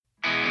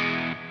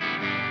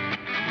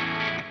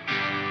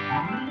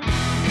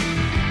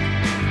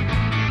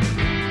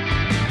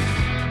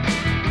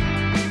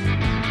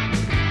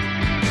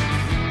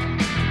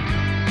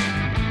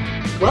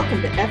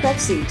welcome to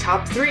FFC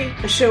Top 3,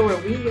 a show where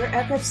we, your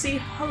FFC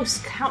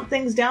hosts, count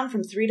things down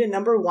from 3 to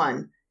number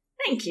 1.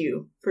 Thank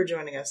you for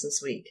joining us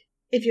this week.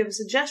 If you have a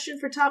suggestion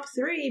for Top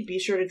 3, be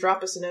sure to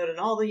drop us a note in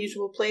all the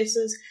usual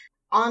places,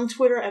 on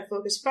Twitter at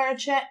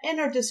FocusFireChat, and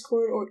our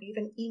Discord, or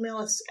even email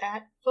us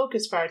at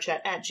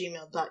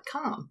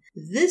focusfirechat@gmail.com.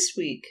 This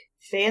week,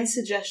 fan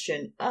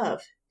suggestion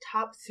of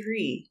Top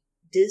 3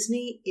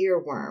 Disney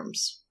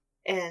earworms.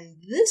 And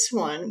this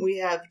one, we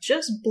have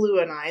just Blue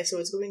and I, so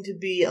it's going to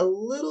be a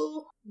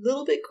little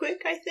bit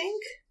quick, I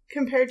think,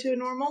 compared to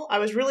normal. I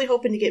was really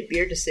hoping to get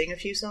Beard to sing a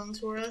few songs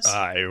for us.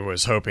 I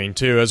was hoping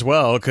to as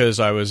well, because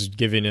I was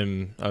giving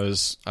him, I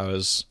was,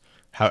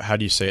 how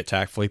do you say it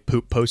tactfully?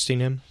 Posting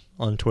him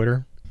on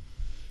Twitter.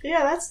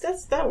 Yeah,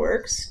 that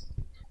works.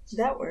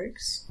 That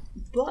works.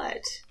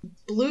 But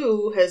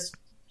Blue has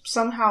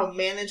somehow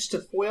managed to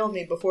foil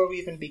me before we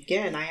even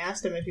begin. I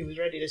asked him if he was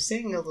ready to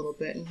sing a little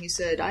bit, and he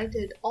said, I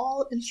did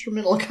all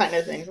instrumental kind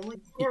of things. I'm like,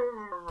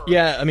 grrr.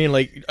 Yeah, I mean,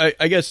 like,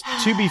 I guess,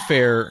 to be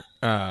fair,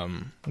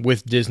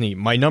 with Disney,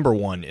 my number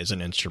 1 is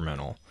an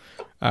instrumental.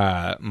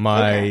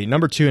 My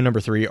number 2 and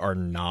number 3 are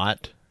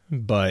not,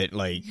 but,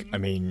 like, I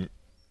mean,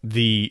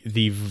 the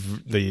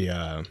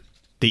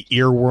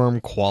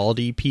earworm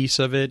quality piece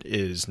of it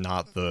is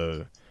not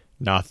the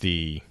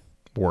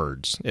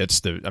words. It's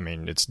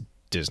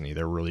Disney.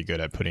 They're really good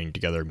at putting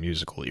together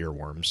musical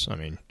earworms. I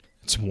mean,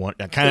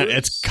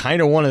 it's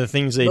kind of one of the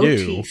things they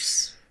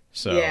motifs. Do.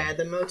 So yeah,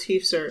 the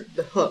motifs are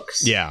the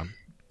hooks. Yeah,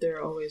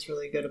 they're always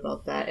really good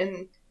about that.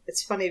 And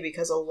it's funny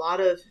because a lot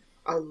of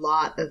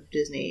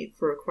Disney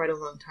for quite a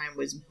long time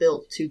was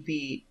built to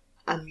be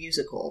a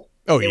musical.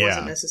 It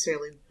wasn't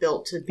necessarily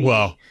built to be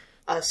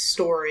a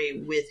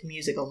story with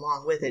music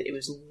along with it. It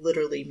was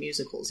literally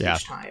musicals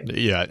each time.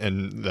 Yeah,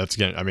 and that's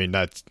again. I mean,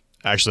 that's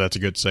a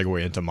good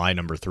segue into my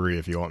number 3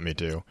 if you want me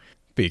to,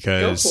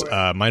 because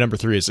my number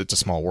 3 is It's a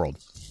Small World.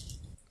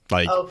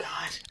 Like, oh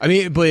god. I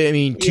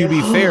mean, to be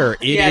fair,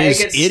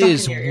 it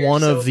is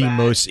one of the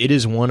most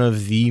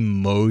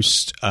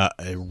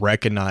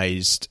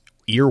recognized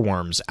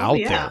earworms out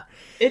there.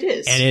 It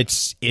is, and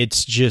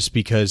it's just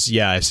because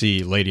I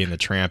see Lady and the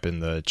Tramp in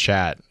the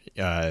chat.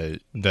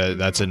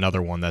 That's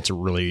another one that's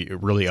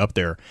really up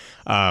there.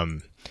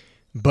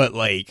 But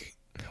like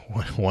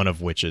one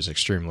of which is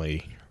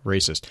extremely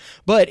racist.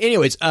 But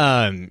anyways,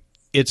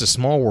 It's a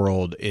Small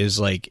World is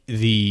like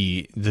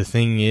the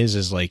thing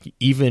is like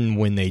even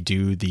when they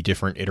do the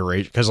different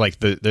iterations, because like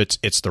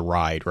it's the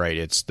ride, right?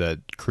 It's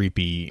the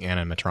creepy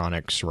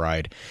animatronics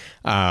ride.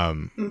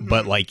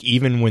 But like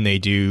even when they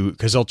do,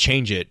 because they'll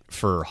change it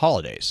for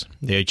holidays,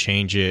 they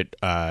change it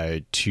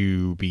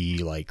to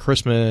be like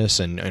Christmas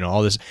and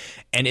all this,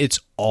 and it's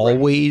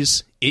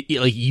always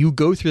like you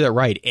go through that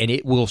ride and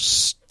it will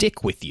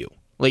stick with you.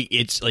 Like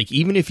it's like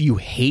even if you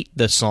hate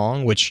the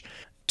song, which,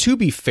 to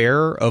be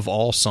fair, of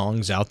all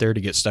songs out there to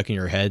get stuck in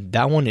your head,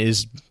 that one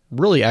is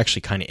really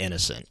actually kind of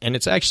innocent, and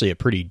it's actually a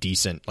pretty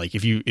decent. Like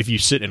if you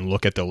sit and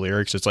look at the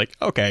lyrics, it's like,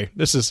 okay,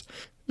 this is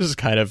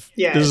kind of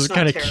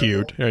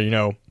cute, you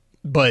know.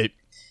 But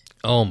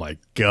oh my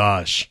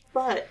gosh!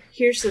 But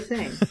here's the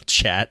thing,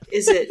 chat.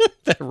 Is it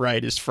that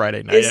ride is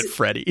Friday Night at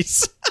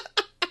Freddy's?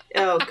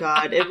 Oh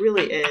god, it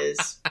really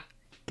is.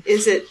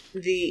 Is it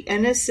the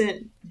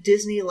innocent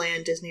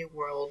Disneyland, Disney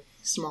World,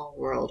 Small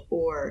World,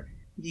 or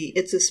the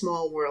It's a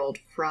Small World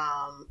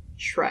from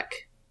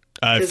Shrek?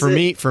 For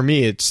me,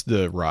 it's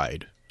the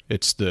ride.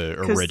 It's the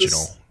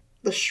original.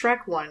 The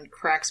Shrek one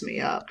cracks me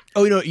up.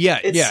 Oh, no, yeah,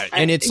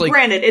 and it's like,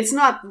 granted, it's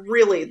not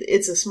really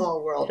It's a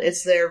Small World.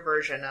 It's their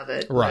version of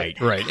it. Right.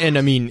 And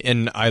I mean,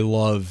 and I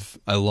love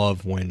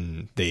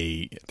when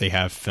they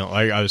have film.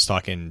 I was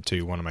talking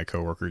to one of my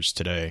coworkers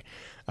today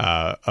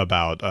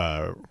about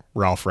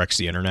Ralph Rex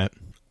the Internet,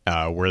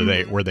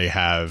 where they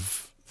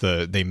have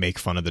they make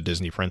fun of the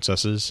Disney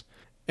princesses.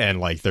 And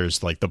like,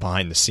 there's like the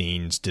behind the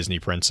scenes Disney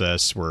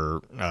princess where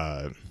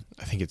I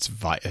think it's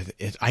I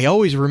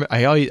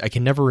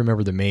can never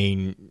remember the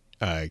main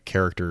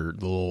character,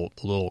 the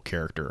little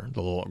character,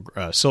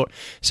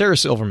 Sarah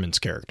Silverman's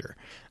character.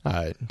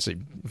 I'm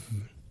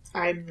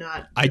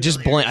not. I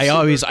just blank. I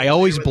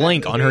always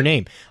blank on her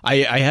name.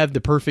 I have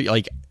the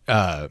perfect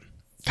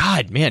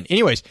God, man.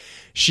 Anyways,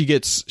 she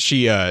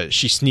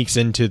sneaks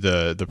into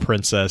the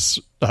princess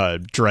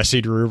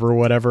dressing room or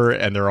whatever,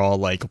 and they're all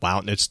like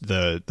lounging. It's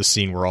the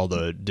scene where all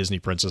the Disney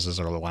princesses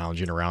are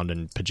lounging around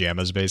in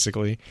pajamas,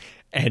 basically.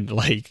 And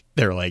like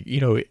they're like,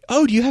 you know,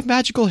 oh, do you have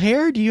magical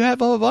hair? Do you have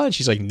blah blah blah? And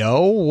she's like,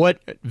 no, what?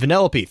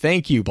 Vanellope,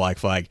 thank you, Black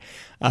Flag.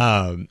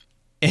 And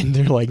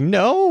they're like,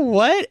 no,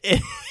 what?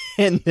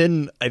 And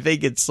then I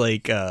think it's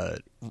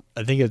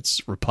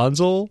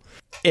Rapunzel,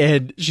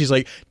 and she's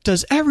like,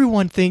 does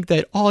everyone think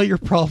that all your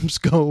problems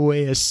go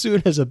away as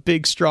soon as a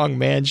big strong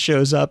man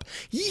shows up?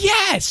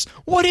 Yes.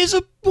 What is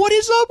up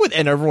with?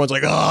 And everyone's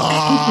like,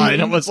 oh,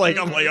 and I'm like,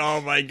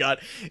 oh my god.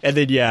 And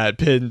then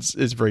Pins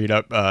is bringing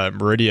up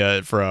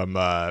Meridia from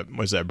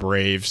was that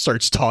Brave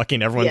starts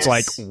talking. Everyone's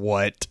like,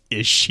 what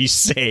is she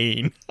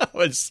saying?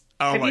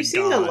 Have you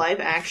seen the live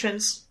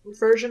actions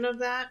version of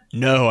that?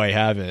 No, I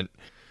haven't.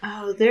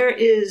 Oh, there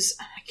is.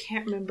 I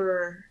can't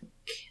remember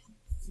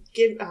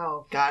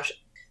oh gosh,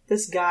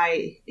 this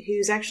guy, he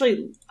was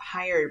actually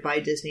hired by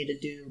Disney to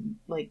do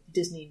like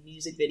Disney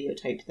music video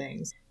type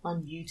things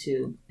on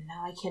YouTube.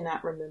 Now I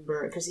cannot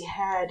remember because he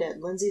had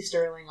Lindsey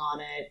Sterling on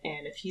it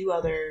and a few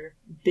other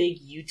big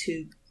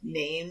YouTube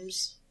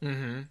names,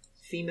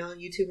 female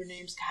YouTuber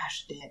names.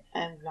 Gosh,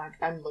 damn,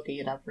 I'm looking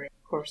it up right.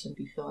 Of course, I'd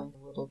be feeling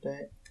a little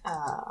bit.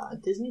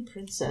 Disney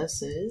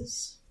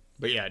princesses.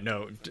 But yeah,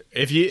 no.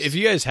 If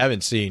you guys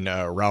haven't seen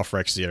Ralph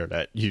Wrecks the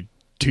Internet, you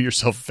do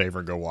yourself a favor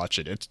and go watch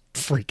it. It's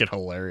freaking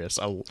hilarious.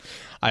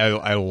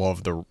 I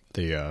love the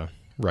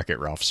Wreck-It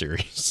Ralph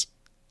series.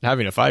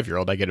 Having a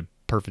 5-year-old, I get a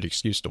perfect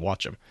excuse to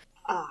watch them.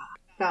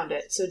 Found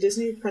it. So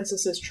Disney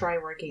Princesses Try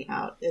Working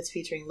Out. It's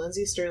featuring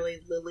Lindsey Sterling,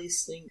 Lily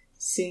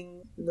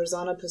Singh,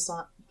 Rosanna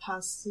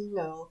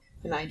Pansino,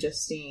 and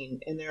iJustine,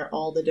 and they're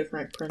all the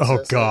different princesses.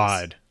 Oh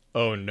God.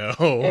 Oh no.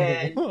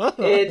 And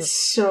it's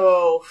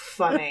so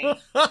funny.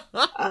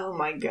 Oh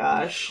my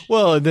gosh.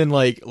 Well, and then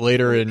like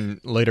later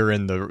in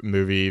the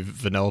movie,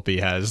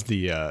 Vanellope has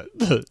the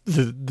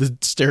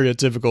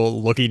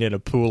stereotypical looking in a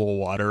pool of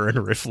water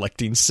and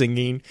reflecting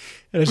singing.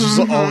 And it's just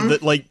all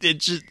that, like it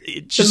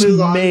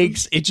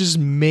just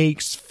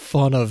makes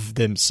fun of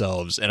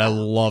themselves, and I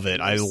love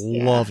it. I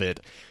love it.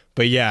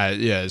 But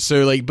yeah.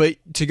 So like, but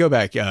to go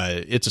back,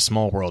 It's a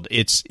Small World.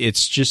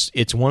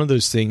 It's one of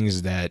those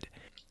things that.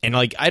 And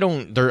like I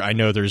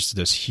know there's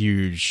this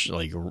huge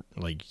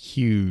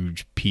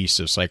huge piece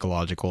of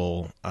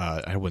psychological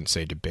I wouldn't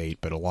say debate,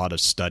 but a lot of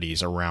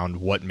studies around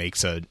what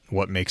makes a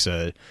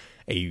I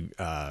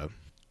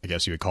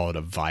guess you would call it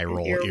a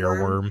viral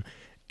earworm.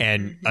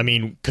 And I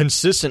mean,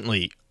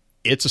 consistently,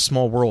 It's a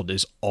Small World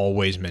is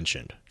always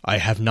mentioned. I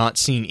have not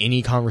seen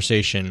any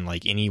conversation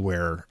like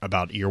anywhere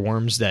about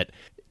earworms that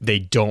they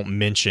don't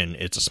mention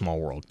It's a Small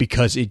World,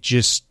 because it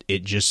is.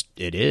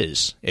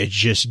 It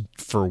just,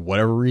 for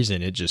whatever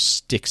reason, it just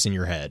sticks in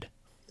your head.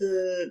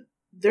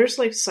 There's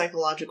like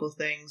psychological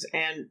things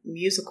and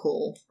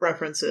musical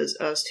references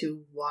as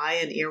to why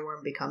an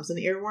earworm becomes an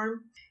earworm.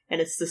 And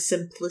it's the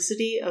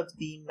simplicity of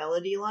the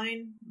melody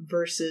line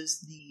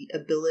versus the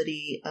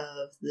ability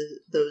of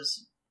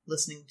those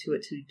listening to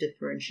it to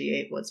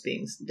differentiate what's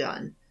being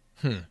done.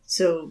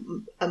 So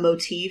a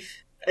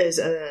motif is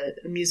a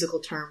musical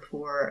term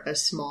for a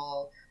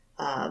small,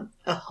 a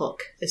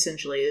hook,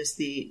 essentially, is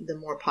the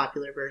more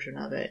popular version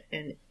of it.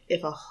 And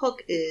if a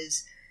hook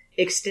is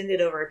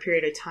extended over a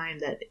period of time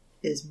that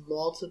is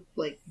multiple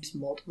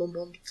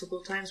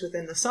times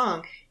within the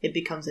song, it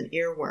becomes an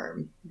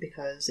earworm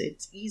because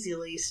it's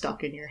easily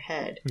stuck in your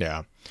head.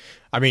 Yeah.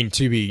 I mean,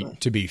 to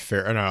be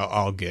fair, and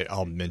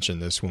I'll mention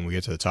this when we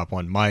get to the top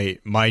one.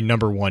 My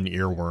number one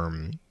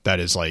earworm that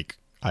is like,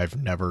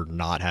 I've never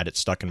not had it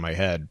stuck in my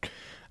head.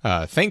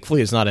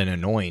 Thankfully, it's not an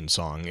annoying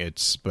song.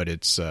 It's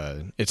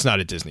not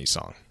a Disney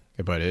song,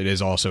 but it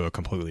is also a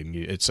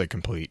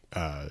complete.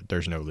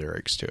 There's no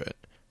lyrics to it.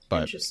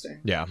 But, interesting.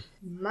 Yeah.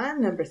 My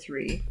number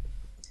 3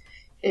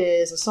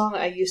 is a song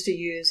I used to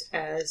use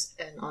as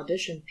an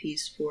audition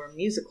piece for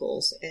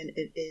musicals, and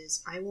it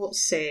is "I Won't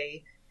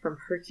Say" from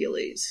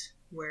Hercules,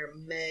 where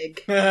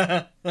Meg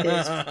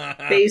is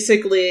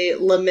basically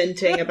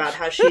lamenting about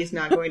how she's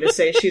not going to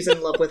say she's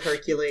in love with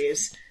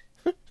Hercules.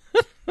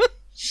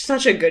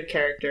 Such a good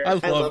character. I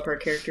love her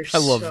character so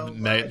much.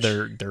 I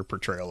love their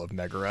portrayal of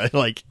Megara.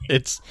 Like,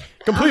 it's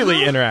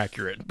completely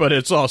inaccurate, but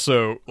it's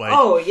also like,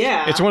 oh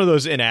yeah, it's one of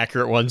those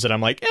inaccurate ones that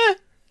I'm like,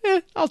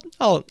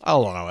 I'll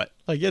allow it.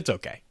 Like, it's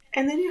okay.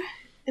 And then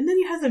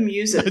you have the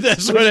music, which are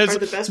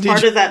the best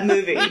part of that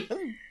movie.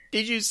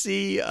 Did you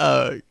see?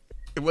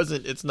 Was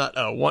it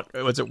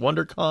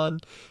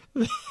WonderCon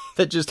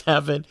that just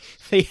happened?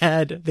 They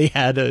had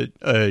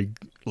a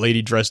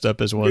lady dressed up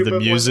as one of the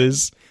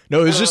muses.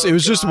 No, it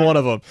was just one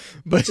of them.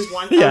 But just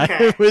one? Yeah,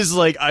 okay. It was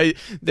like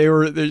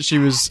she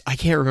was, I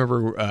can't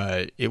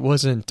remember, it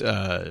wasn't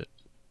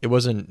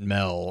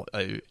Mel.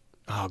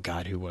 Oh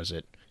God, who was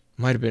it?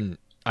 Might have been,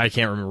 I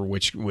can't remember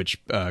which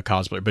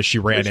cosplayer, but she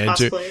ran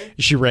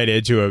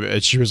into him,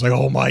 and she was like,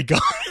 "Oh my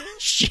God."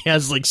 She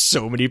has like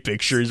so many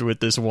pictures with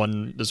this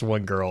one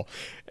girl,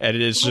 and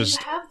it's just,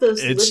 you have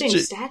those living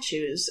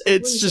statues.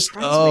 It's just,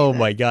 oh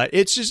my God.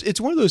 It's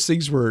one of those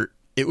things where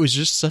it was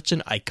just such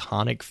an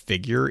iconic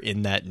figure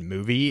in that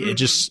movie. It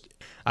just,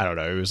 I don't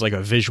know. It was like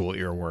a visual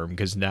earworm,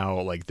 because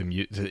now like the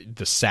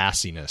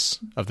sassiness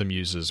of the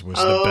muses was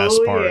the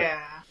best part.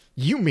 Yeah.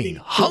 You mean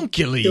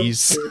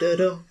Huncules?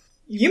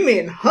 You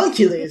mean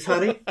Huncules,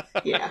 honey?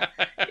 Yeah,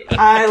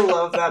 I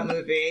love that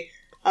movie.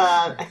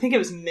 I think it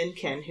was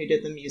Menken who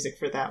did the music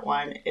for that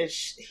one.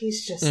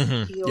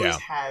 He always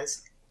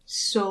has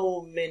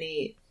so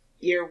many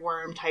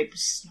earworm type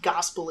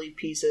gospel-y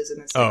pieces,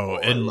 and it's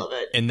I love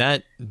it. And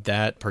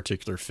that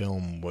particular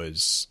film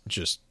was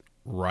just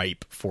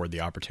ripe for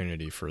the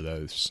opportunity for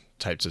those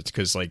types of,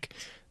 because like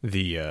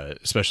the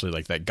especially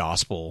like that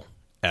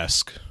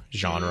gospel-esque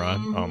genre.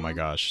 Mm-hmm. Oh my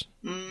gosh,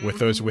 mm-hmm.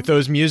 with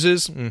those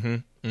muses.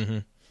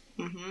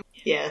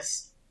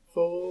 Yes,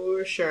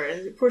 for sure.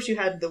 And of course, you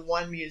had the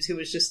one muse who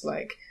was just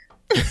like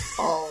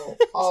all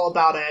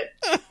about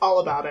it, all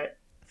about it.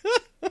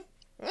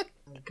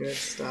 Good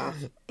stuff.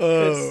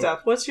 Good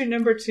stuff. What's your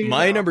number 2?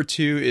 My number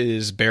 2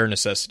 is Bare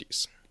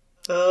Necessities.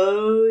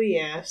 Oh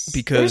yes,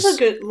 Because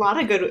there's a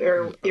lot of good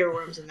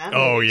earworms in that.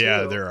 Oh movie,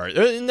 yeah, too. there are.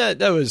 And that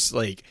was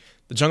like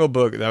the Jungle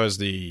Book. That was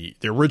the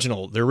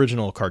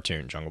original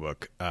cartoon Jungle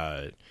Book.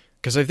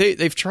 Because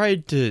they've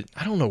tried to,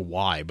 I don't know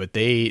why, but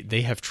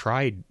they have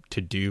tried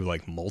to do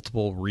like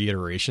multiple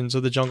reiterations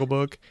of the Jungle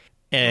Book,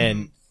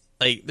 and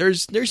like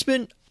there's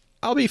been,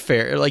 I'll be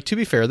fair, like to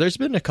be fair, there's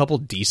been a couple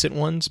decent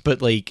ones,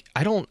 but like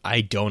I don't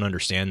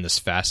understand this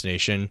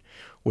fascination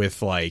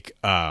with like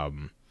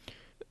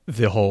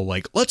the whole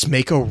like let's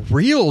make a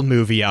real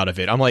movie out of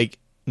it. I'm like,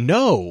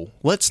 no,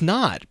 let's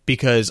not,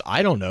 because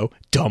I don't know,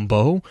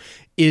 Dumbo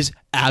is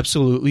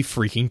absolutely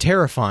freaking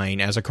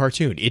terrifying as a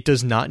cartoon. It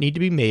does not need to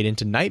be made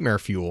into nightmare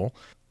fuel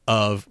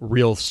of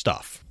real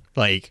stuff.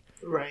 Like,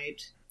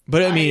 right.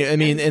 But I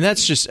mean, and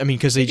that's just, I mean,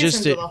 because they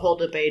just did the whole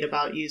debate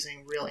about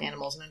using real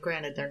animals, and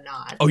granted, they're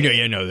not. Oh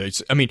yeah, no.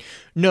 I mean,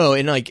 no,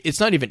 and like,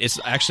 it's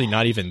actually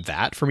not even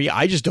that for me.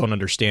 I just don't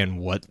understand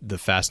what the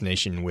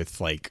fascination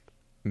with like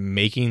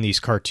making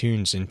these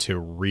cartoons into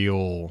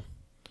real,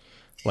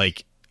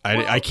 like.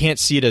 I can't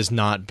see it as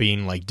not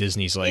being like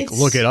Disney's like,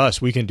 look at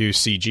us, we can do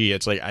CG.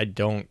 It's like, I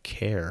don't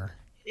care.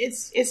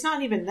 It's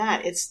not even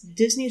that. It's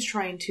Disney's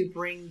trying to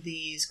bring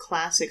these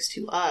classics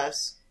to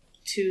us,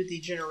 to the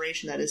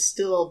generation that is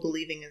still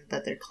believing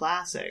that they're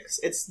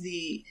classics.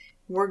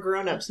 We're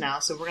grown-ups now,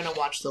 so we're going to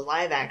watch the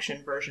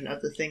live-action version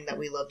of the thing that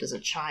we loved as a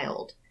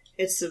child.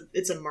 It's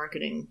a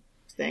marketing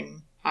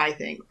thing, I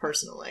think,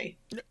 personally.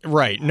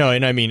 Right. No,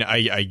 and I mean,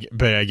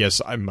 but I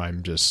guess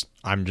I'm just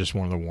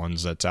one of the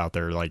ones that's out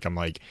there. Like, I'm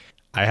like,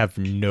 I have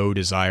no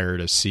desire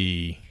to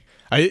see.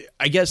 I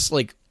guess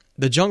like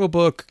the Jungle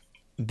Book,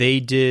 they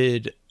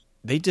did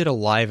a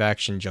live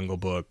action Jungle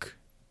Book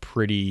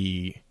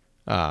pretty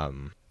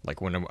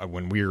like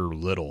when we were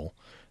little.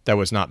 That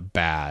was not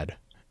bad.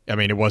 I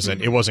mean, it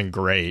wasn't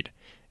great,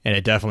 and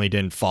it definitely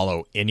didn't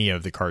follow any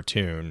of the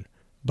cartoon.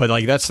 But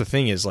like that's the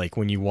thing is like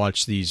when you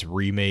watch these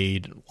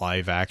remade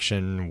live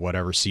action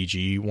whatever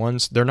CG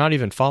ones, they're not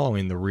even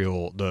following they're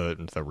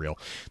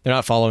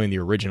not following the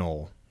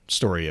original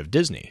story of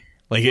Disney.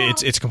 Like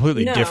it's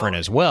completely different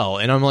as well.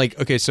 And I'm like,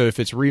 okay, so if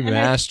it's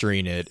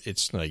remastering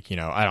it's like, you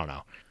know, I don't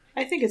know.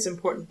 I think it's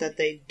important that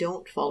they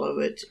don't follow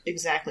it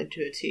exactly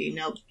to a T.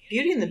 Now,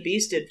 Beauty and the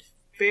Beast did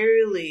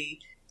fairly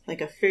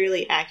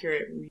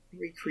accurate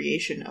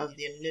recreation of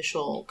the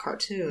initial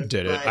cartoon.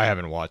 Did it? I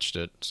haven't watched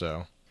it,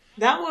 so.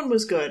 That one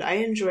was good. I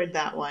enjoyed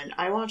that one.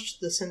 I watched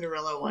the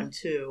Cinderella one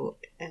too,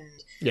 and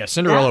yeah,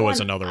 Cinderella was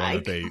another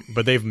one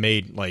that they've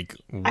made like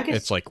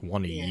it's like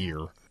one a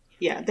year.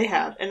 Yeah, they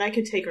have, and I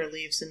could take or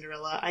leave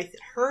Cinderella. I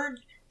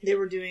heard they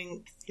were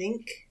doing.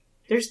 They've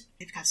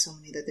got so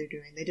many that they're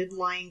doing. They did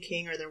Lion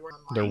King, or they're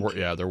working on Lion King.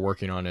 Yeah, they're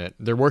working on it.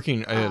 They're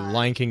working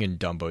Lion King and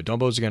Dumbo.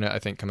 Dumbo's gonna, I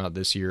think, come out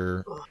this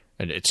year.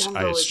 And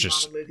Dumbo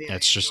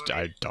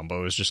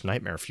is just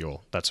nightmare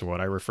fuel. That's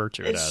what I refer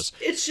to it as.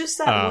 It's just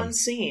that one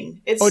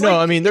scene. It's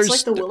I mean, there's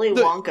like the Willy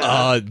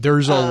Wonka.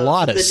 There's a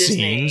lot of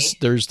scenes. Disney.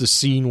 There's the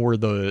scene where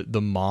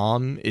the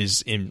mom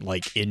is in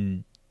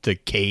the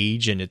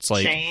cage, and it's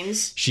like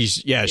chains.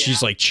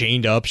 She's like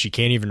chained up. She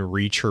can't even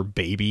reach her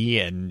baby,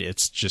 and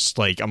it's just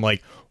like, I'm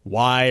like,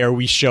 why are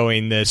we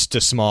showing this to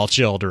small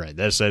children?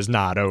 This is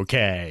not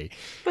okay.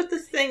 But the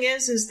thing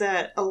is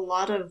that a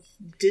lot of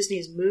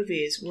Disney's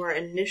movies were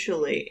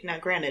initially, now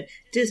granted,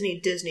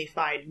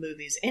 Disney-fied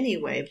movies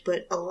anyway,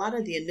 but a lot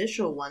of the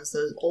initial ones,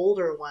 those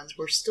older ones,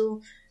 were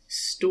still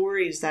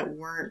stories that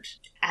weren't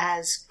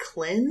as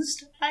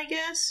cleansed, I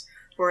guess,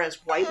 or as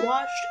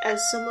whitewashed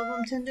as some of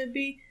them tend to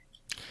be.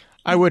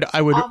 I would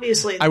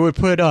obviously I would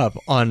put up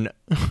on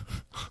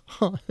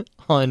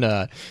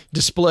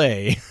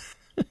display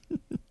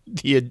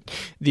the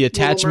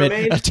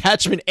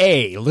attachment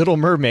A, Little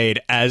Mermaid,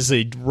 as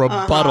a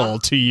rebuttal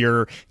to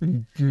your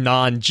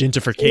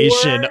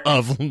non-gentification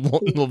of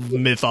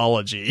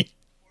mythology.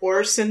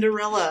 Or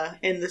Cinderella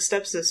and the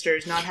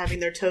stepsisters not having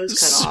their toes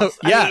cut off.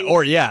 I guess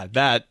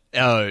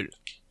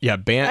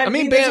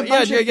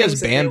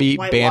Bambi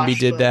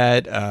did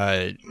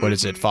that. What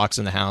is it? Fox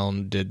and the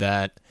Hound did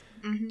that.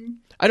 Mm-hmm.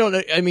 I don't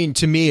know. I mean,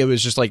 to me, it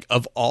was just like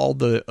of all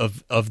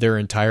of their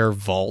entire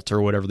vault or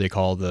whatever they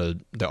call the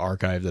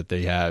archive that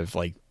they have,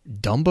 like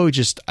Dumbo.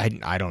 Just I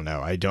don't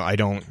know.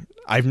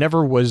 I've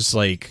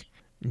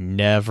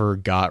never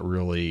got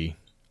really.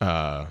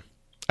 I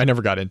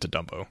never got into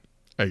Dumbo,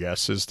 I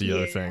guess, is the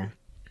other thing.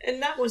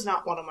 And that was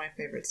not one of my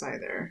favorites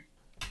either.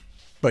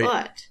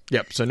 But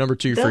yep. So number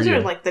 2 for you. Those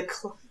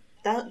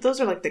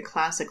are like the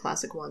classic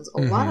ones.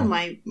 A lot of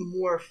my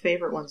more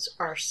favorite ones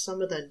are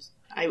some of the.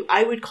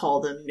 I would call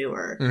them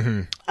newer.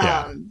 Mm-hmm.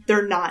 Yeah.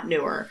 They're not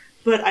newer,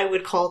 but I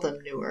would call them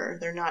newer.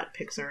 They're not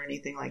Pixar or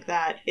anything like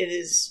that. It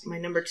is, my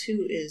number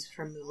 2 is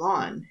from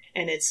Mulan,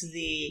 and it's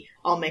the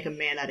I'll Make a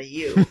Man Out of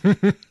You.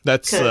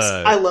 That's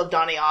I love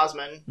Donny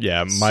Osmond.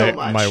 Yeah, so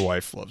much. My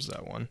wife loves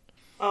that one.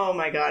 Oh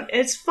my god.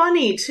 It's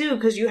funny too,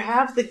 because you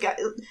have the guy.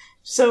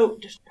 So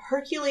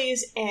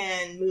Hercules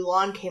and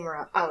Mulan came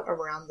out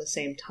around the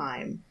same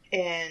time,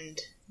 and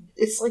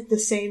it's like the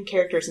same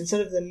characters.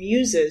 Instead of the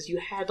muses, you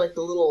had like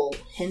the little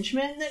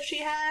henchmen that she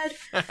had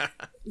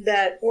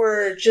that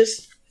were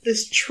just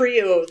this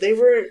trio. They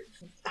were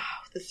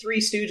the Three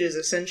Stooges,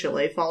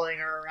 essentially, following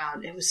her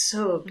around. It was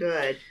so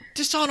good.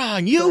 Dishonor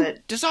on you!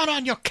 Dishonor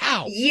on your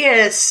cow!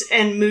 Yes,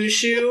 and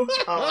Mushu.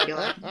 Oh my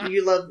god.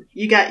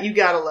 You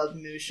gotta love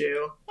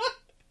Mushu.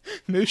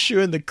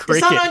 Mushu and the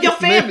cricket. Dishonor on your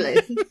family!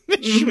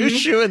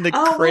 Mushu and the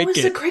cricket. What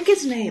was the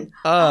cricket's name?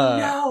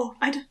 No.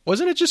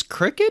 Wasn't it just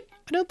Cricket?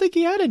 I don't think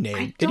he had a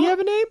name. Did he have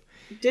a name?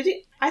 Did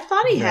he? I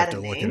thought he had a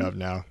name. I have to look it up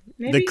now.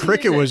 Maybe the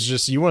cricket was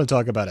just, you want to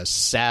talk about a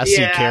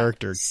sassy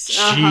character.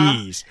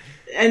 Jeez.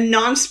 And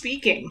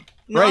non-speaking.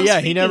 Right, yeah,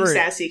 he never...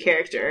 sassy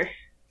character.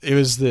 It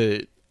was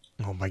the...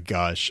 Oh my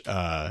gosh.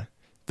 The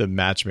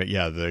matchmaker.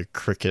 Yeah, the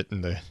cricket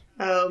and the...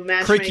 Oh,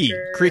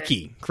 matchmaker.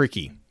 Cricky.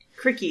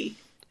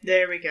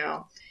 There we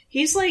go.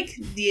 He's like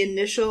the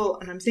initial...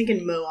 And I'm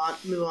thinking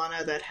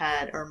Moana that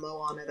had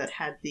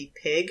the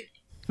pig.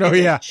 Oh,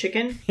 yeah.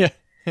 Chicken. Yeah.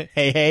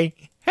 Hey.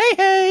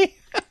 Hey.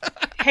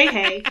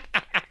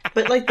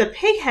 But like the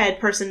pig had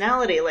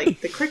personality like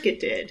the cricket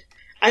did.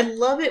 I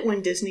love it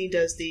when Disney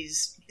does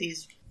these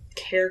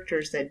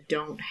characters that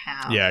don't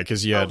have... Yeah,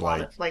 because you had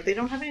like they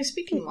don't have any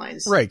speaking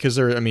lines. Right, because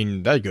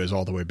that goes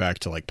all the way back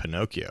to like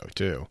Pinocchio,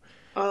 too.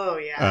 Oh,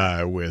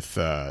 yeah. With,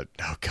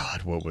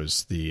 what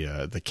was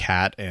the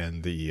cat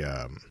and the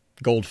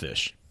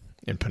goldfish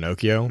in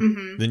Pinocchio?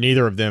 Mm-hmm.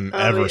 Neither of them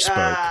ever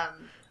spoke.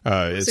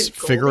 It's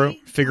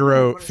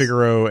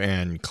Figaro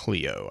and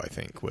Cleo, I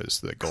think, was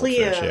the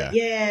goldfish. Cleo,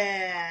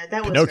 yeah,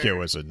 that was Pinocchio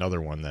was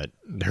another one that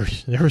there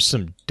was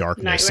some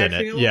darkness in it.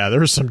 Field? Yeah, there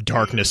was some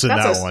darkness in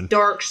that one. That's a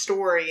dark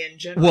story in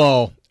general.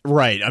 Well,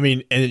 right. I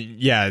mean, and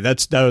yeah,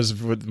 that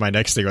was my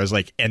next thing. I was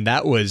like, and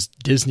that was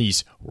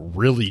Disney's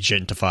really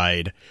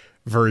gentified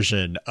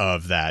version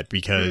of that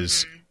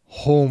because,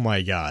 oh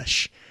my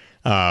gosh,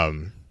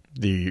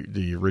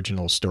 the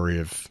original story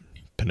of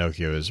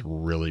Pinocchio is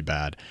really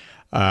bad.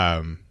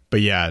 But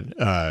yeah,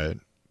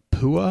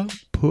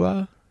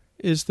 Pua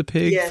is the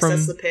pig. Yes,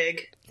 that's the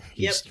pig.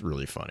 He's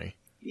really funny.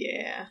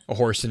 Yeah. A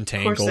horse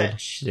entangled.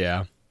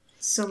 Yeah.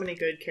 So many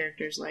good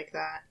characters like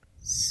that.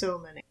 So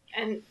many.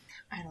 And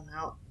I don't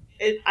know.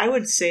 I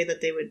would say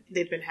that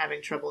they've been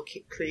having trouble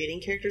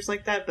creating characters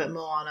like that, but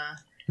Moana.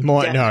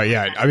 No,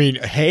 yeah. I mean,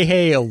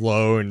 Hey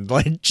alone,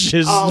 like,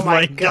 just, oh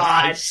my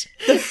god.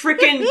 The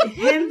freaking,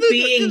 him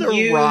being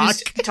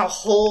used to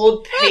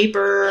hold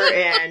paper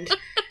and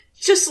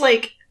just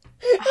like,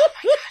 oh my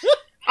god.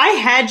 I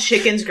had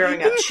chickens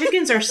growing up.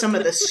 Chickens are some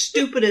of the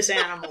stupidest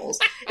animals.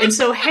 And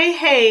so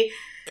Hey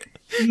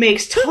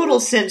makes total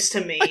sense to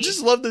me. I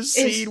just love the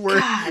scene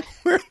where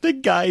the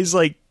guy's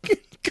like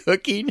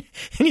cooking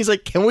and he's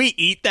like, "Can we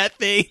eat that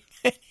thing?"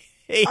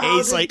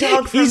 He's like,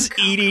 he's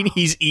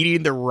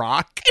eating the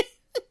rock.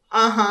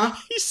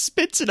 He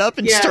spits it up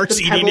and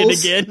starts eating it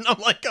again. I'm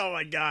like, oh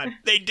my god,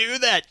 they do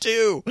that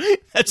too.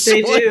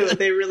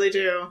 They really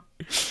do.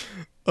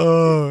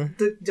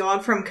 The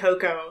dog from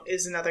Coco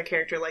is another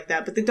character like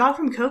that, but the dog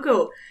from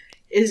Coco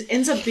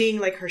ends up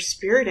being like her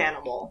spirit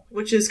animal,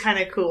 which is kind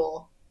of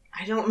cool.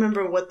 I don't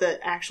remember what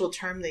the actual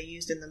term they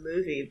used in the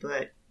movie,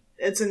 but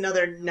it's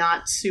another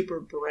not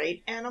super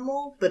bright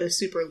animal, but a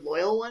super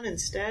loyal one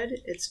instead.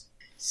 It's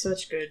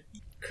such good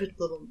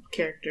little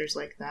characters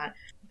like that.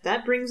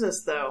 That brings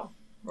us, though,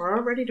 we're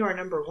already to our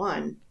number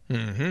one.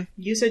 Mm-hmm.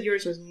 You said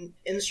yours was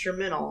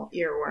Instrumental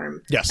Earworm.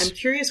 Yes. I'm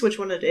curious which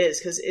one it is,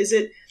 because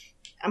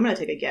I'm going to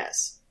take a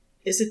guess.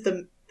 Is it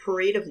the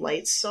Parade of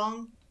Lights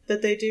song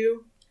that they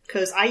do?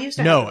 Because I used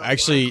to have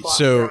actually,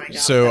 so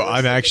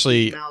I'm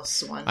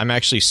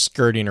actually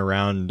skirting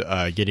around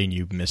getting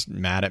you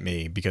mad at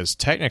me because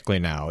technically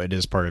now it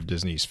is part of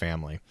Disney's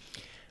family.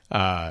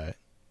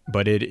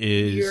 But it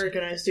is. You're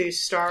gonna do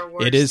Star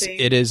Wars. It is. Theme?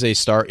 It is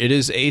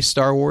a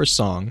Star Wars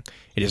song.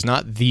 It is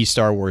not the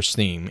Star Wars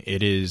theme.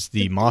 It is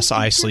the Mos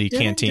Eisley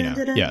Cantina.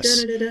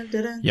 Yes.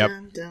 Yep.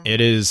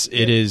 It is.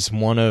 It is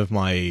one of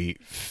my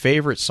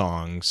favorite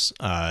songs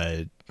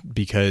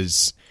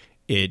because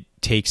it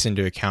takes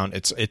into account.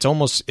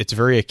 It's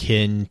very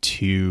akin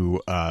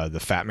to the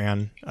Fat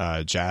Man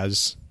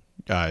jazz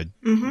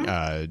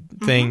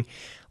thing.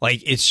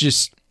 Like it's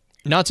just.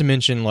 Not to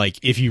mention, like,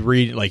 if you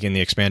read, like, in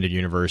the expanded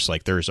universe,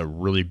 like, there's a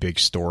really big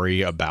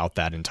story about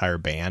that entire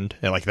band.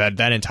 And, like, that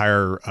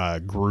entire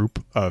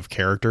group of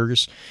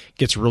characters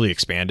gets really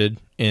expanded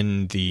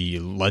in the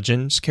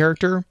Legends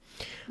character,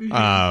 or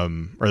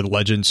the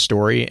Legends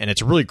story. And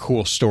it's a really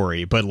cool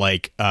story. But,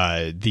 like,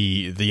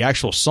 the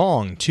actual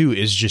song, too,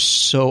 is just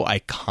so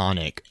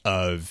iconic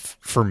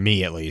for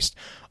me at least,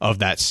 of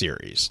that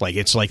series. Like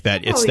it's like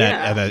that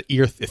that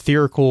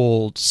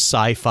ethereal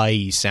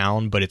sci-fi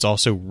sound, but it's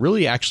also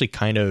really actually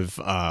kind of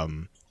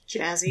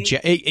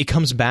jazzy. It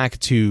comes back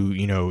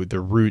to the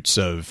roots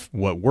of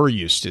what we're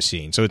used to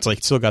seeing. So it's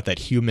like still got that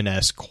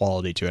human-esque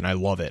quality to it, and I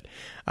love it.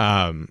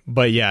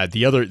 But yeah,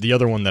 the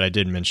other one that I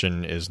did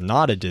mention is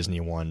not a Disney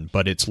one,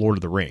 but it's Lord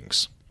of the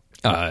Rings.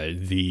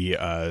 Basically,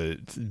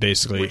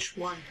 Which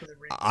one for the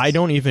rings? I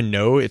don't even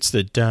know. It's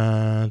the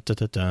da da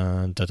da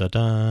da da da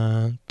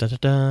da da da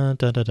da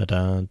da da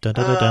da da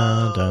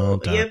da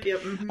da. Yep.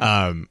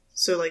 Mm-hmm.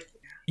 So like.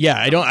 Yeah,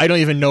 I don't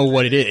even know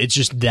what it is. It's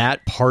just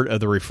that part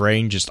of the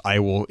refrain.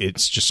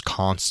 It's just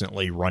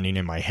constantly running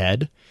in my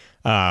head.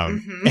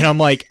 And I'm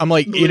like,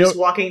 Luke's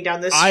walking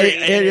down the street.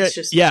 And it's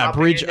just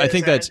bridge. I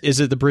think is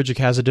it the Bridge of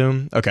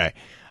Khazad-dûm? Okay.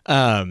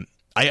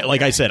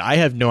 I said, I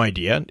have no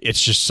idea.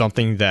 It's just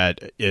something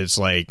that is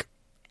like,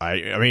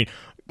 I mean,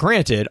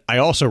 granted, I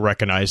also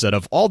recognize that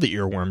of all the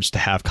earworms to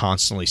have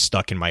constantly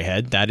stuck in my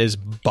head, that is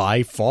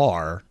by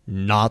far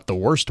not the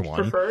worst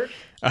one. Preferred?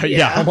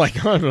 Yeah, I'm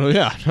like, oh,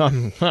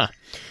 yeah.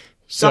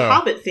 So, the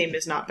Hobbit theme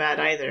is not bad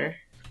either.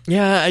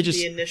 Yeah,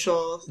 the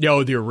initial.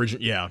 No, the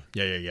original. Yeah.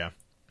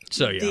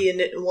 So yeah,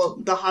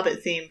 the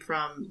Hobbit theme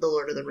from the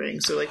Lord of the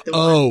Rings. So like the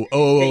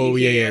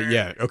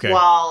yeah. Okay.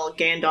 While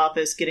Gandalf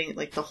is getting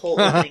like the whole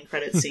opening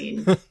credit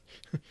scene.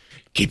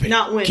 Keep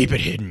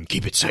it hidden.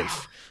 Keep it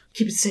safe.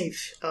 Keep it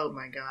safe. Oh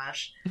my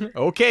gosh.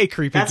 Okay,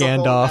 creepy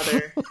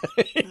Gandalf.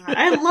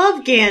 I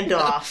love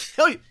Gandalf.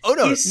 Oh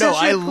no, He's no,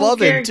 such a I cool love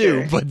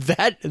character. him too. But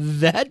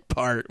that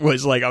part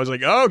was like, I was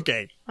like,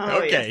 okay.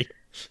 Yeah.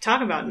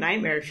 Talk about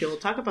nightmare fuel.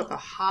 Talk about the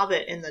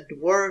Hobbit and the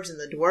dwarves and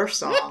the dwarf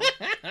song.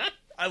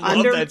 I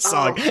love that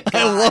song. Oh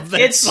I love that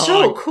it's song. It's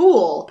so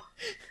cool.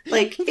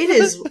 Like, it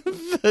is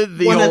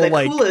the one whole, of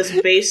the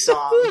coolest bass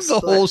songs. The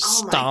whole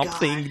stomp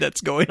thing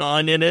that's going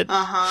on in it.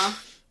 Uh-huh.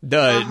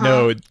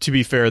 No, to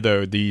be fair,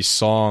 though, the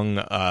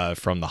song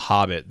from The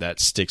Hobbit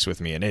that sticks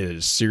with me, and it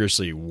is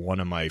seriously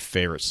one of my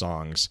favorite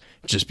songs,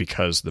 just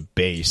because the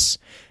bass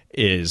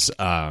is,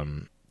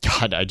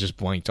 God, I just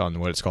blanked on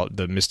what it's called,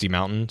 the Misty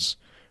Mountains.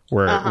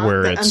 Where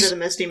it's under the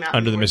Misty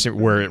Mountains,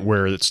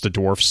 where it's the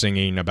dwarf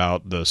singing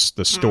about the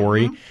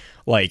story,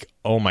 like,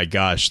 oh my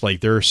gosh,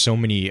 like there are so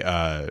many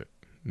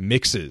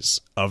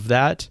mixes of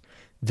that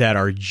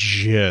are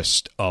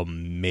just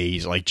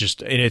amazing, like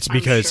just, and it's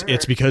because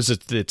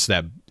it's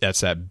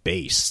that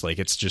bass, like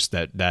it's just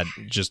that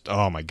just,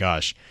 oh my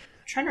gosh.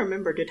 I'm trying to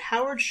remember, did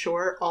Howard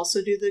Shore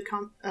also do the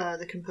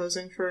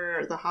composing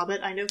for The Hobbit?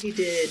 I know he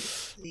did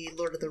the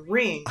Lord of the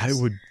Rings. I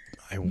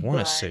want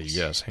to say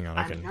yes. Hang on,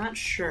 I'm not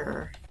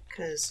sure.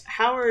 Because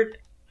Howard,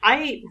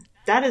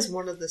 that is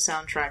one of the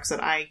soundtracks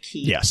that I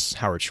keep. Yes,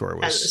 Howard Shore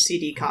was as a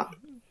CD copy.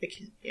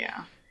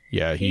 Yeah.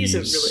 Yeah, he's a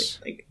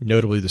really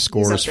notably the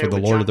scores for the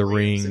Lord of the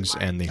Rings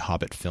and the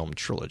Hobbit film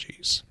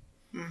trilogies.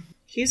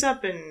 He's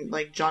up in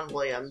like John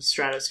Williams'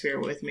 stratosphere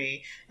with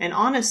me, and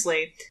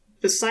honestly,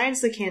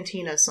 besides the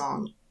Cantina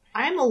song,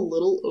 I'm a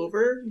little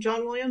over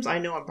John Williams. I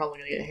know I'm probably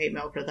going to get hate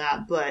mail for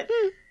that, but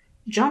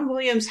John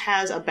Williams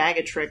has a bag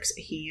of tricks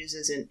he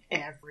uses in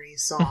every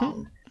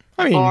song.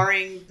 I mean,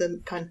 barring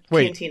the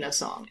Cantina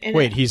song. And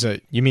wait,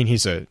 you mean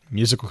he's a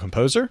musical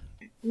composer?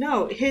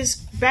 No, his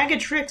bag of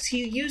tricks,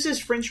 he uses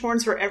French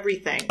horns for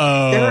everything.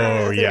 Oh, there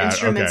are other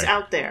instruments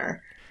out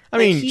there. I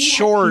mean,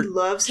 Shore, he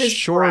loves his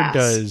Shore brass.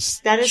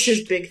 Does. That is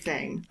his big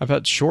thing. I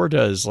bet Shore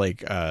does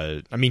like.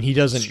 I mean, he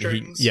doesn't.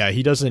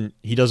 He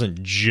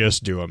doesn't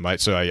just do them.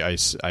 So I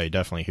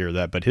definitely hear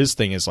that. But his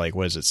thing is like,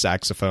 what is it?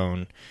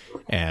 Saxophone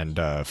and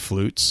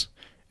flutes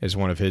is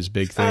one of his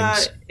big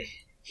things.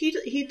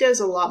 He does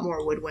a lot more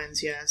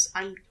woodwinds, yes.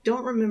 I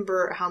don't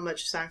remember how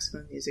much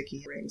saxophone music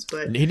he brings,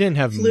 but he didn't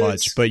have flutes,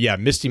 much. But yeah,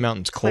 Misty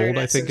Mountains Cold,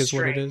 I think, is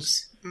what it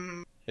is.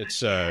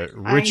 It's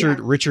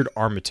Richard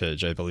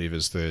Armitage, I believe,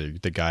 is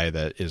the guy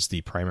that is the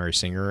primary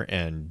singer,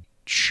 and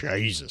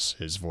Jesus,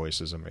 his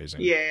voice is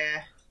amazing.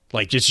 Yeah,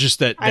 like it's just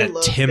that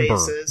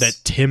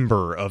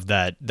timbre of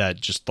that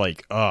just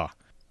like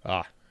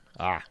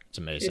it's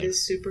amazing. It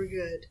is super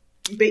good.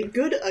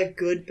 A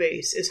good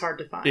bass is hard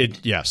to find.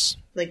 Yes,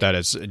 that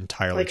is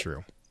entirely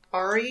true.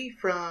 Ari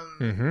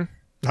from...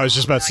 I was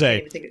just about to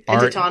say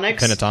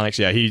Pentatonics.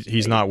 Yeah,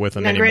 he's not with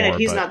them anymore. Granted,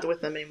 he's not with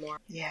them anymore.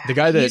 Yeah, the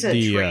guy that he's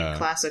a trained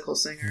classical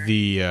singer.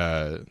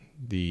 God,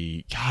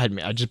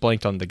 man, I just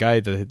blanked on the guy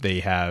that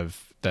they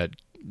have that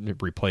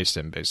replaced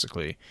him.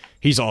 Basically,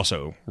 he's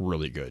also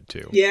really good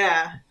too.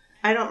 Yeah,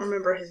 I don't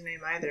remember his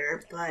name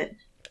either, but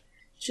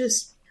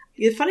just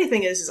the funny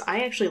thing is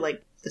I actually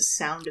like the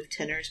sound of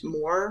tenors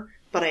more,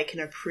 but I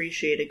can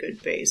appreciate a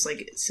good bass,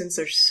 like, since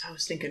they're so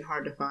stinking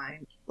hard to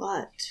find.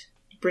 But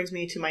it brings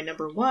me to my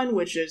number one,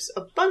 which is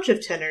a bunch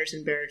of tenors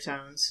and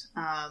baritones.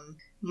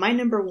 My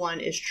number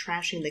one is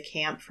Trashing the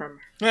Camp from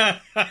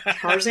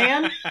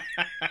Tarzan.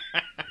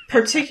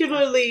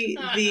 Particularly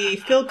the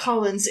Phil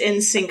Collins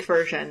NSYNC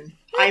version.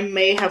 I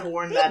may have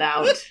worn that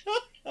out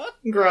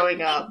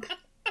growing up.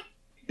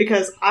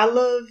 Because I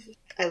love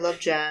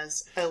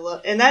jazz.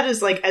 And that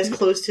is like as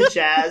close to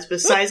jazz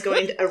besides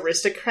going to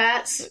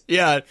Aristocrats.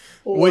 Yeah.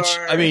 Which,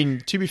 I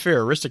mean, to be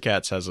fair,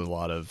 Aristocrats has a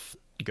lot of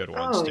good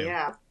ones too. Oh,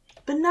 yeah.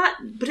 But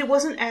it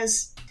wasn't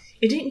as,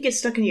 it didn't get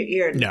stuck in your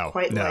ear.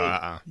 Quite like,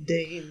 I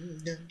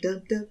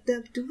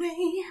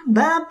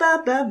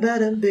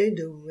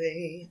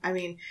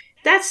mean,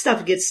 that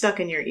stuff gets stuck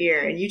in your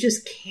ear and you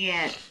just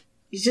can't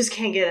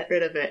get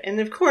rid of it. And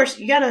of course,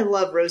 you gotta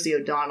love Rosie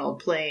O'Donnell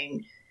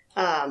playing,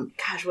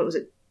 what was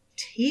it?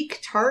 Teak,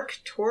 Tark,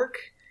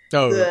 Torque.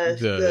 Oh,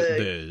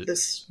 the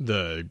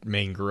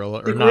main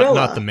gorilla, the or gorilla.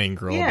 not the main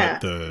gorilla, Yeah.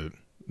 but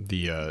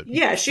the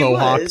yeah, she faux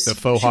hawk, was. the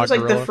faux she hawk was like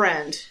gorilla. the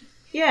friend.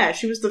 Yeah,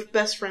 she was the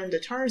best friend to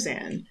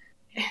Tarzan.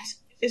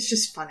 It's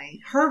just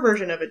funny. Her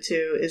version of it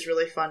too is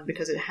really fun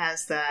because it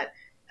has that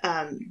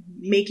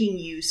making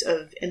use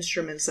of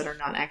instruments that are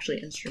not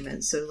actually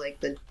instruments. So like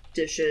the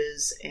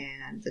dishes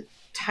and the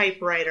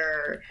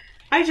typewriter.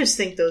 I just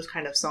think those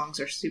kind of songs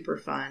are super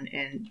fun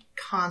and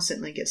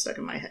constantly get stuck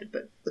in my head.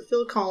 But the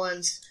Phil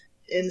Collins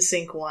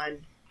NSYNC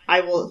one,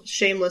 I will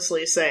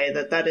shamelessly say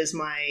that is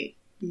my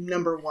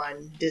number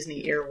one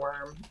Disney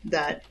earworm,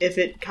 that if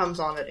it comes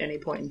on at any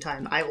point in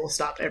time, I will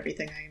stop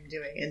everything I am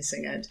doing and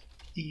sing it.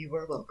 You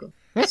are welcome.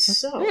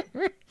 So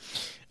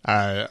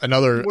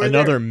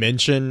another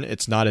mention,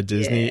 it's not a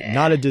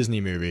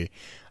Disney movie.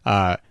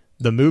 The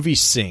movie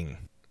Sing.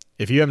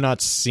 If you have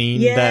not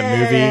seen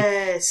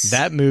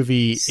that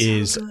movie so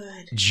is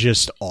good.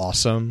 Just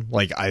awesome.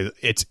 Like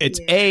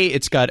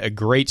it's got a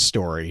great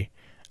story.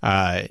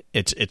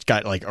 It's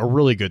got like a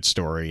really good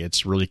story.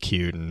 It's really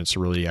cute, and it's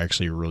really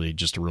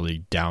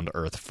down to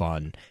earth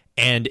fun.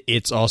 And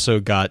it's also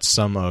got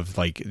some of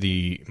like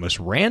the most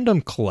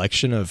random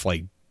collection of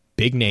like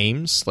big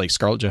names, like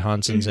Scarlett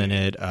Johansson's in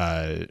it.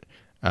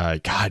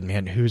 God,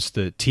 man, who's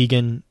the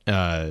Tegan?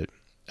 I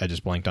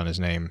just blanked on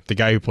his name. The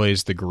guy who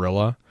plays the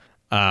gorilla.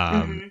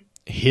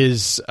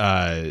 His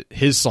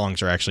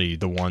songs are actually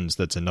the ones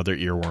that's another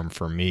earworm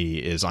for me.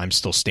 Is I'm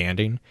Still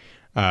Standing.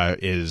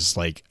 Is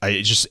like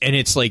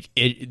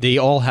they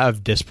all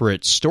have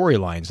disparate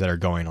storylines that are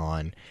going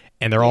on,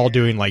 and they're all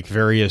doing like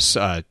various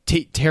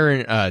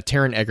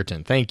Taron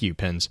Egerton, thank you,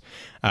 Pins.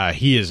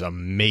 He is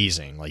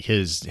amazing. Like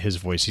his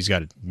voice, he's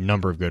got a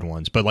number of good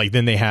ones. But like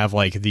then they have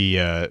like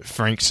the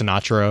Frank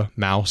Sinatra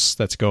mouse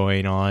that's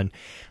going on.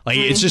 Like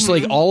it's just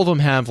like all of them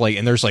have like,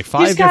 and there's like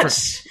five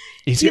different.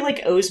 He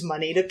like owes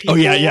money to people. Oh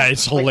yeah,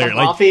 it's hilarious.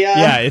 Like the mafia.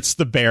 Yeah, it's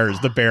the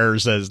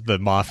Bears as the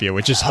mafia,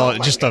 which is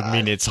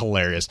it's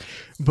hilarious.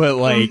 But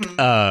like,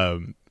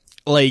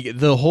 like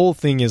the whole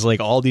thing is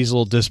like all these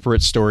little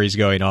disparate stories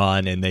going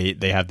on, and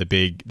they have the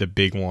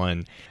big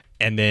one,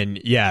 and then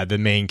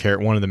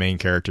one of the main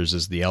characters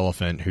is the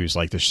elephant, who's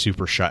like the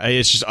super shy.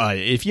 It's just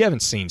if you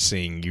haven't seen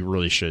Sing, you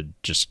really should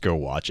just go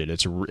watch it.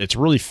 It's a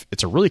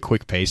really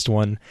quick paced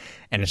one,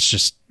 and it's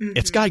just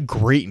it's got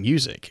great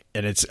music,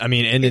 and it's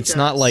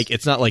not like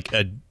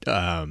a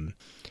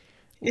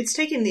it's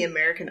taking the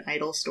American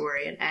Idol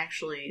story and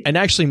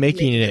actually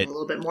making it a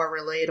little bit more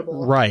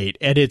relatable, right?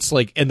 And it's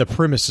like, and the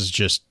premise is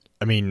just,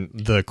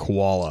 the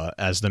koala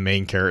as the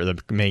main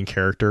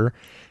character.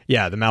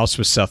 Yeah, the mouse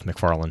was Seth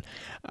MacFarlane.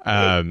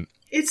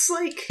 It's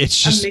like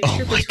it's just,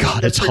 oh my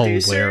god, it's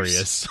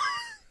hilarious.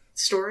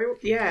 Story,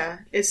 yeah,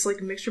 it's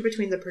like a mixture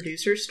between the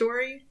producer's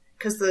story,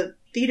 because the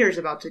theater's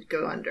about to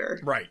go under,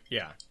 right?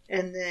 Yeah,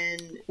 and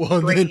then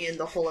bringing in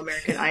the whole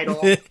American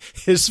Idol.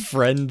 His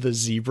friend, the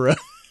zebra.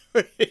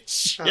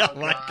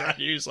 My god,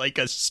 he was like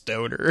a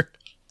stoner.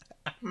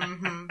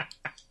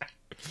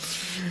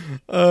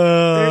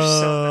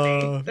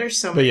 There's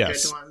so many good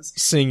ones.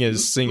 Sing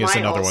is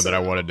another one that I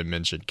wanted to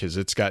mention, because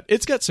it's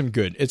got some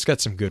good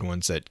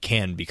ones that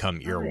can become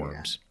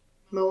earworms.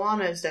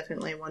 Moana is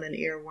definitely an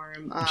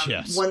earworm.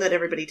 Yes. One that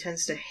everybody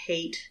tends to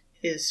hate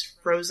is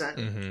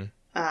Frozen.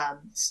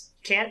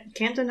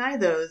 Can't deny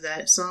though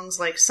that songs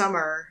like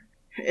Summer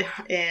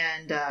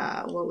and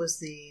what was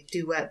the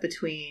duet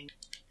between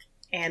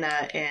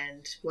Anna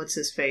and what's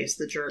his face,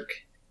 the jerk.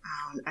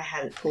 I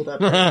had it pulled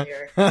up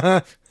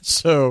earlier.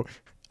 So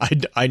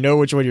I know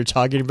which one you're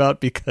talking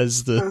about,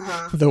 because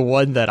the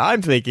one that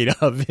I'm thinking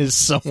of is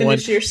someone.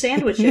 Finish your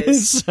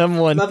sandwiches.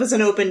 Love is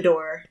an open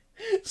door.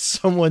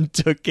 Someone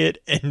took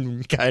it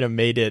and kind of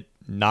made it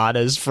not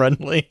as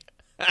friendly.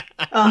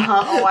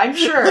 Oh, I'm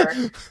sure.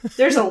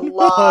 There's a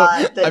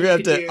lot that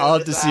I'll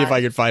have to see if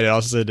I can find it.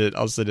 I'll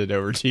send it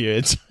over to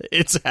you.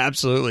 It's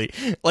absolutely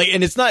like,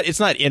 and it's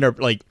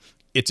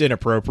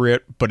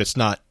inappropriate, but it's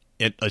not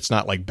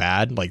like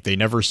bad. Like they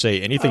never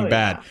say anything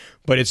bad,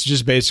 but it's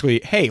just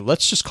basically, hey,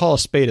 let's just call a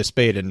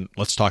spade and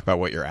let's talk about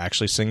what you're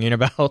actually singing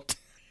about.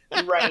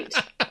 Right.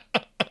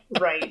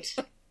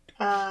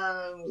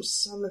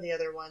 Some of the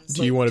other ones.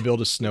 Do you want to build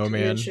a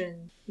snowman?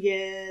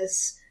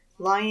 Yes.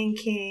 Lion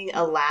King,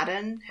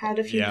 Aladdin had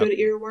a few good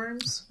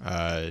earworms.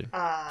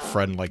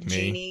 Friend Like Me.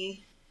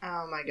 Genie.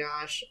 Oh my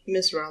gosh.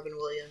 Miss Robin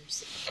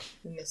Williams.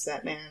 I miss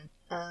that man.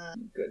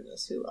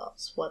 Goodness, who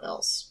else? What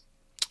else?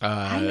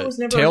 I was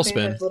never a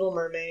fan of Little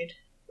Mermaid.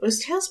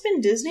 Was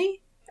Tailspin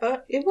Disney?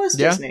 It was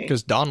Disney. Yeah,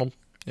 because Donald.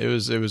 It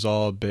was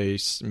all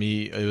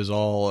it was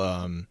all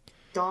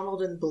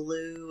Donald and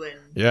Baloo and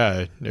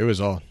yeah, it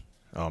was all.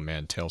 Oh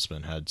man,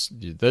 Tailspin had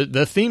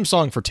the theme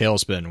song for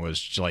Tailspin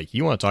was like,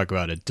 you want to talk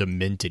about a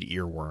demented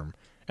earworm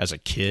as a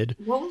kid.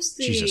 What was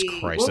the Jesus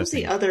Christ? What was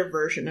the other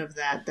version of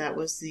that? That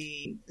was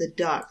the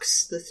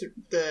ducks,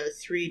 the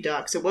three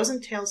ducks. It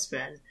wasn't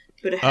Tailspin,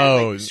 but it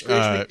had Scrooge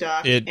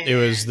McDuck. It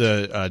was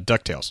the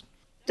DuckTales.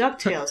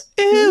 DuckTales.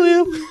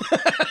 Ew.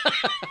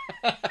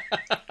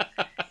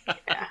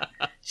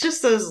 Yeah.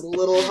 Just those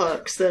little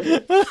hooks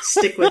that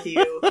stick with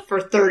you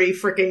for 30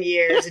 freaking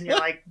years, and you're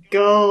like,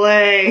 go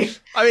away.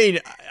 I mean,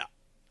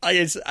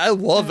 I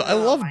love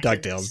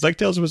DuckTales. Goodness.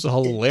 DuckTales was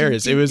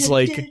hilarious. It was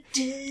like,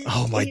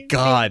 oh my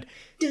god,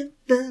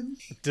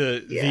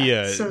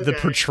 the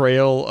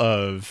portrayal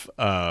of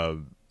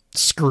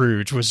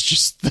Scrooge was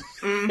just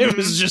it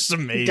was just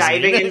amazing.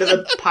 Diving into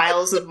the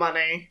piles of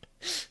money.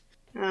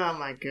 Oh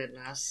my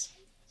goodness.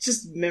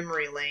 Just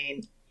memory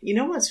lane. You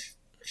know what's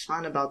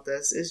fun about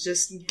this is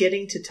just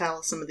getting to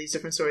tell some of these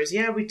different stories.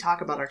 Yeah, we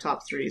talk about our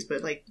top threes,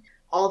 but like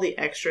all the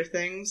extra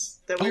things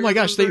that we Oh my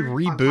gosh, they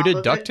remember rebooted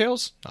on top of it.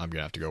 DuckTales? I'm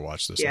gonna have to go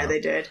watch this now. Yeah,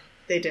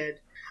 they did.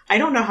 I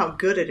don't know how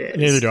good it is.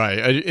 Neither do I.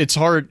 It's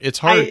hard to me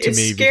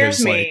It scares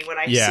because me like when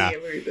I yeah. see a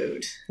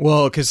reboot.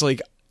 Well, because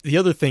like the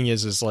other thing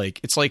is like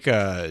it's like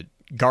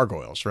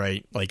Gargoyles,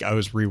 right? Like I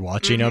was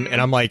rewatching them,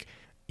 and I'm like,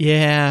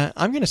 yeah,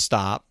 I'm gonna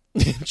stop.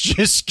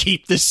 Just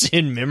keep this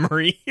in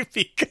memory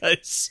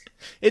because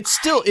it's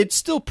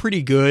still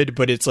pretty good,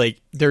 but it's like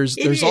there's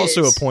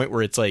also a point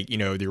where it's like, you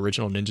know, the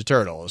original Ninja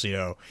Turtles, you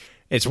know.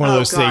 It's one of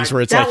those things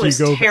where it's that like was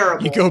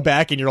you go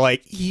back and you're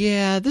like,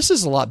 yeah, this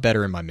is a lot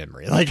better in my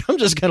memory. Like I'm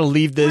just gonna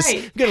leave this.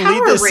 Right. I'm gonna Power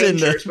leave this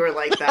Rangers in the were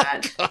like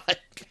that. God,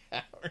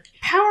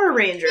 Power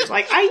Rangers.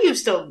 Like I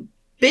used to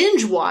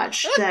binge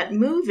watch that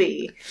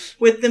movie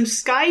with them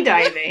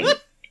skydiving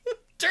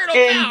Turtle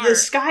and power. the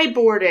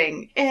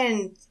skyboarding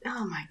and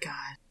oh my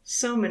god,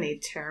 so many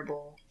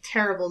terrible,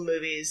 terrible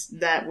movies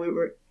that we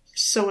were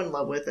so in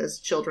love with as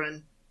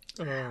children.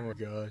 Oh my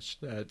gosh,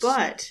 that's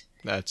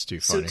too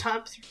So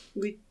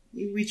funny.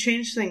 we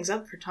changed things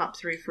up for top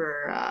three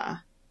for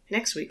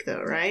next week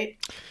though, right?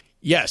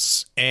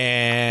 Yes,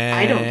 and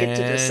I don't get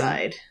to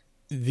decide.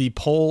 The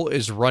poll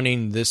is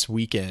running this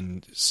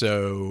weekend,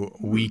 so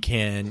we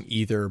can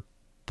either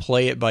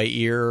play it by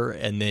ear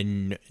and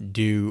then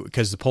do,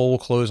 because the poll will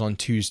close on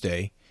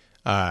Tuesday,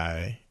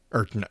 on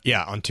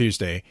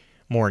Tuesday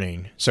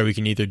morning. So we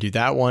can either do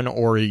that one,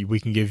 or we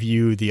can give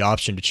you the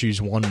option to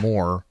choose one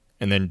more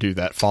and then do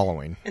that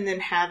following. And then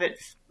have it.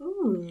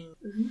 Ooh.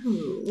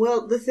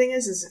 Well, the thing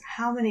is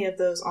how many of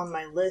those on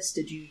my list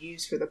did you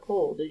use for the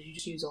poll? Did you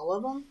just use all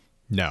of them?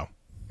 No.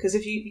 Because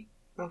if you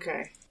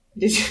okay,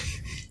 did you?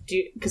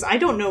 Because I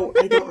don't know.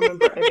 I don't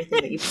remember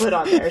everything that you put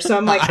on there. So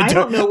I'm like, I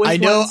don't know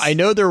which ones. I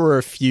know there were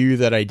a few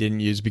that I didn't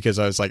use because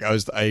I was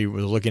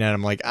looking at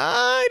them like,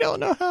 I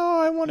don't know how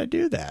I want to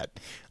do that.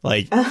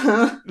 Like,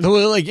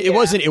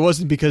 it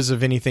wasn't because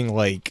of anything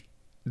like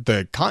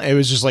it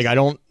was just like I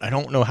don't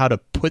know how to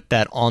put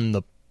that on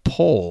the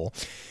poll.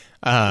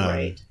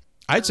 Right.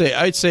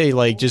 I'd say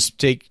like just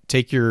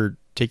take your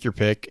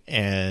pick,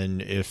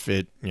 and if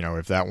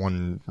that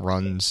one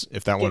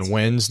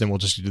wins, then we'll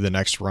just do the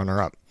next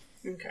runner up.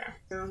 Okay,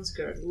 sounds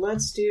good.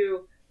 Let's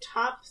do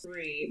top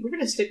three. We're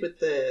going to stick with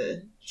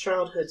the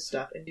childhood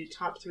stuff and do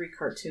top three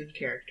cartoon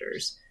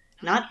characters.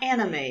 Not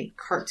anime,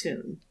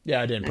 cartoon.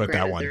 Yeah, I didn't put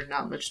that one. There's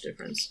not much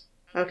difference.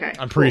 Okay.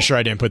 I'm pretty sure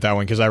I didn't put that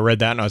one because I read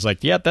that and I was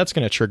like, yep, that's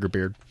going to trigger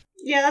Beard.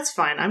 Yeah, that's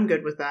fine. I'm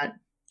good with that.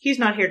 He's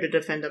not here to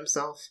defend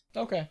himself.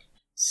 Okay.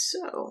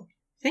 So,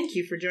 thank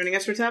you for joining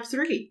us for top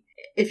three.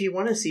 If you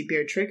want to see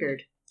Beard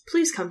triggered,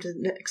 please come to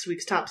next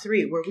week's top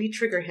three where we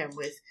trigger him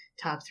with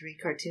top three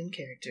cartoon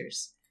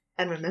characters.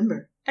 And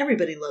remember,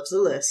 everybody loves a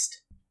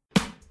list.